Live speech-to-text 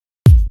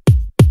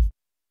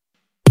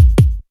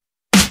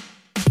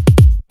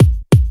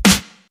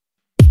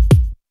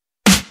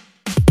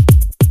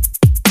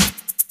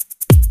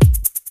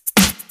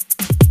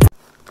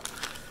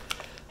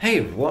Hi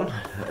everyone.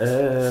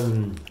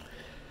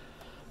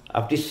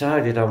 I've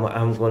decided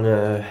I'm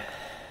gonna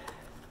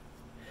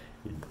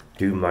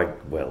do my,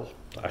 well,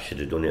 I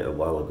should have done it a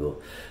while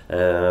ago.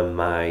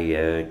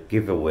 My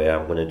giveaway.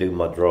 I'm gonna do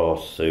my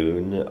draw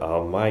soon.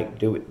 I'll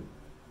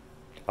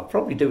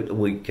probably do it the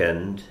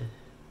weekend.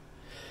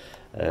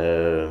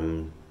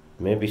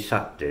 Maybe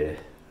Saturday.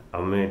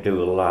 I'm gonna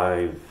do a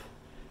live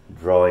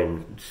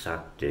drawing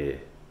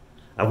Saturday.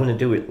 I'm gonna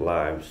do it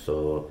live,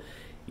 so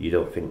you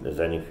don't think there's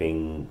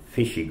anything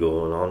fishy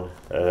going on.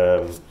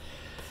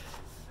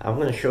 I'm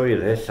going to show you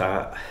this.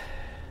 I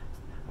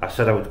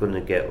said I was going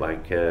to get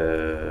like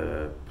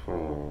a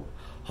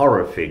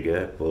horror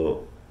figure,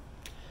 but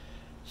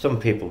some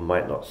people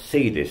might not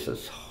see this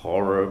as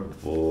horror,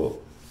 but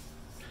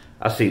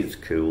I see it's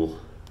cool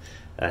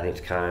and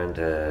it's kind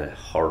of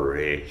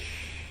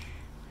horror-ish.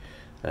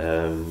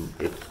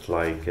 It's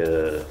like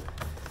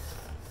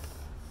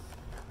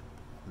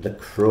The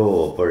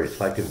Crow, but it's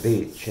like a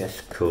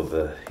VHS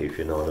cover, if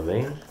you know what I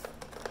mean.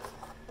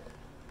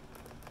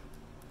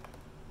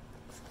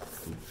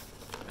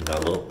 And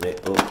I'll open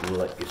it up and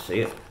let you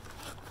see it.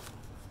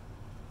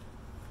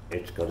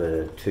 It's got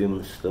a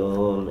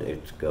tombstone,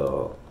 it's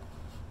got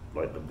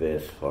like the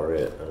base for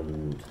it,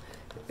 and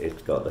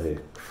it's got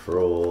the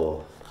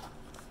crow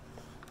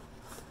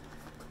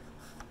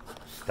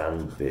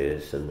stand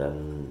base, and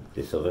then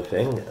this other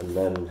thing, and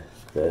then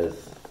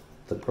there's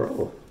the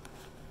crow.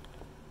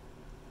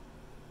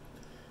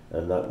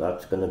 And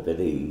that's going to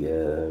be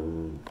the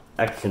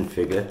action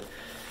figure.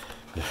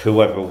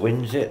 Whoever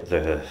wins it,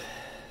 they're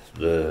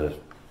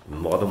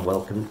more than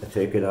welcome to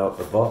take it out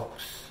the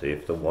box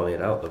if they want it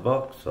out the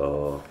box,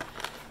 or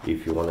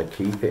if you want to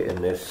keep it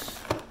in this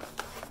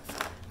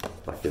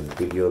like a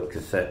video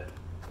cassette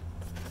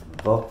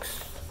box,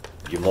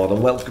 you're more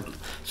than welcome.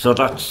 So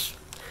that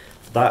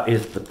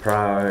is the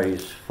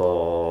prize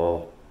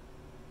for.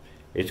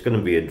 It's going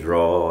to be a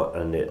draw,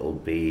 and it'll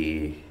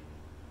be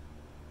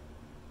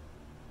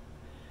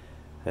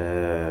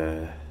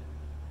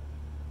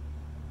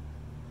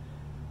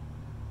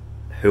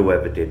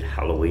whoever did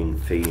Halloween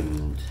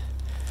themed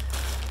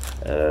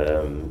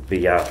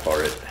VR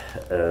for it,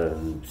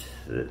 and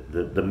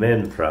the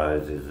main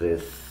prize is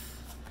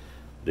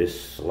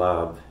this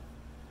slab.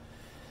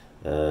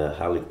 It's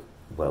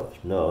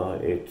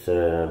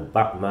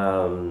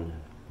Batman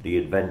The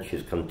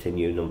Adventures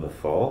Continue number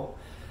 4.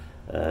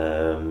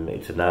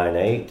 It's a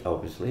 9/8,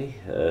 obviously,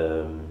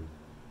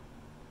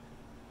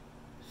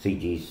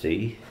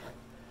 CGC.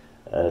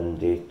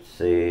 And it's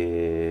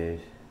a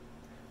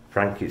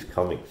Frankie's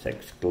Comics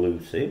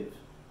exclusive.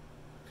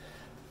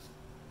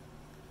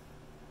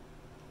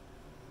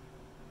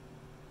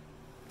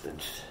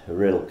 It's a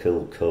real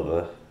cool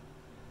cover.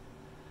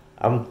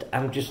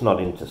 I'm just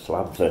not into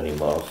slabs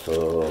anymore,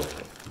 so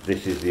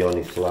this is the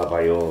only slab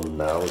I own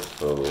now,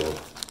 so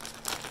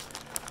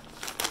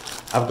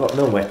I've got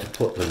nowhere to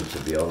put them, to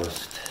be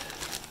honest.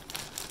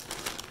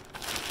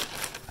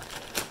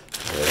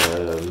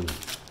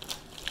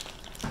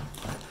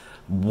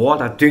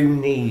 What I do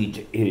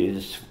need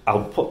is,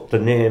 I'll put the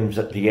names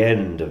at the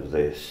end of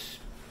this,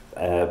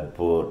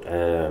 but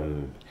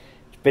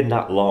it's been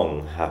that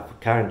long, I've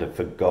kind of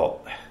forgot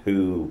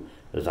who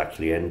has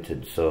actually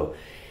entered. So,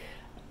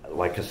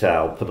 like I said,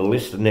 I'll put a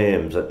list of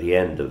names at the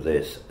end of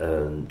this,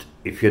 and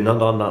if you're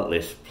not on that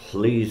list,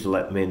 please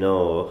let me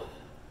know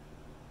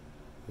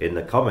in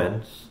the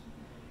comments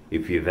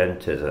if you've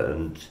entered.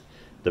 And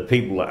the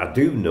people that I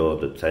do know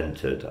that's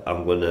entered,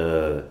 I'm going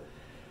to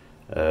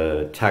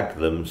tag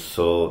them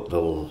so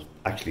they'll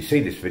actually see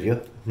this video.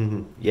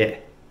 Yeah,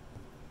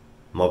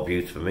 more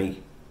views for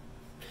me.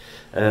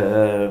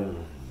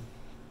 And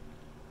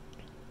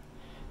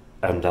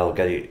I'll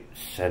get it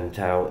sent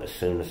out as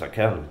soon as I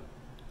can.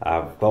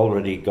 I've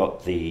already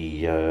got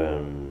the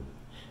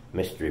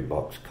mystery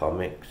box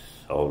comics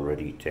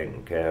already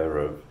taken care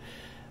of.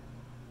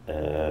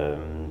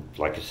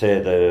 Like I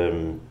said,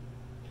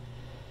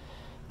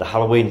 the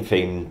Halloween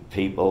themed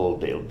people,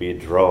 it'll be a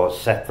draw,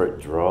 separate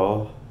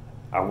draw.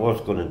 I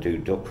was going to do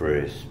Duck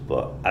Race,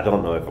 but I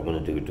don't know if I'm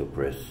going to do Duck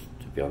Race,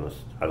 to be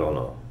honest. I don't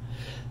know.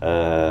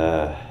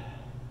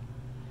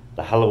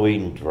 The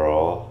Halloween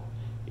draw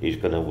is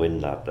going to win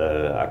that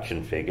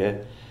action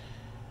figure.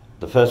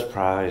 The first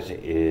prize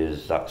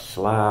is that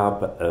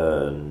slab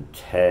and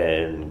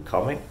 10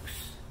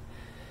 comics.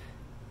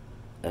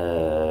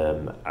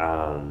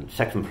 And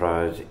second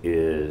prize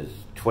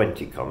is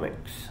 20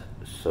 comics.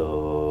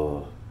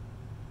 So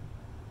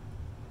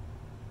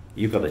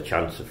you got a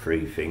chance of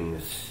free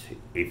things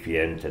if you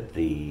entered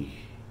the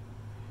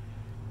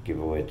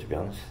giveaway, to be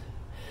honest.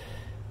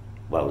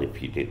 Well,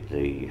 if you did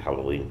the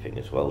Halloween thing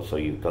as well, so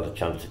you've got a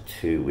chance of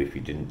 2 if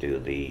you didn't do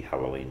the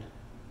Halloween.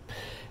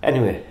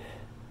 Anyway,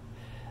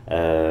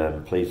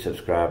 please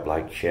subscribe,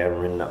 like, share,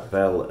 and ring that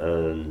bell.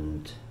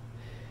 And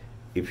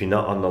if you're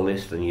not on the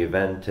list and you've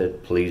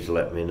entered, please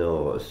let me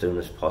know as soon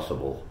as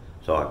possible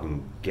so I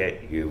can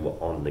get you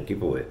on the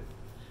giveaway.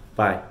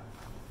 Bye.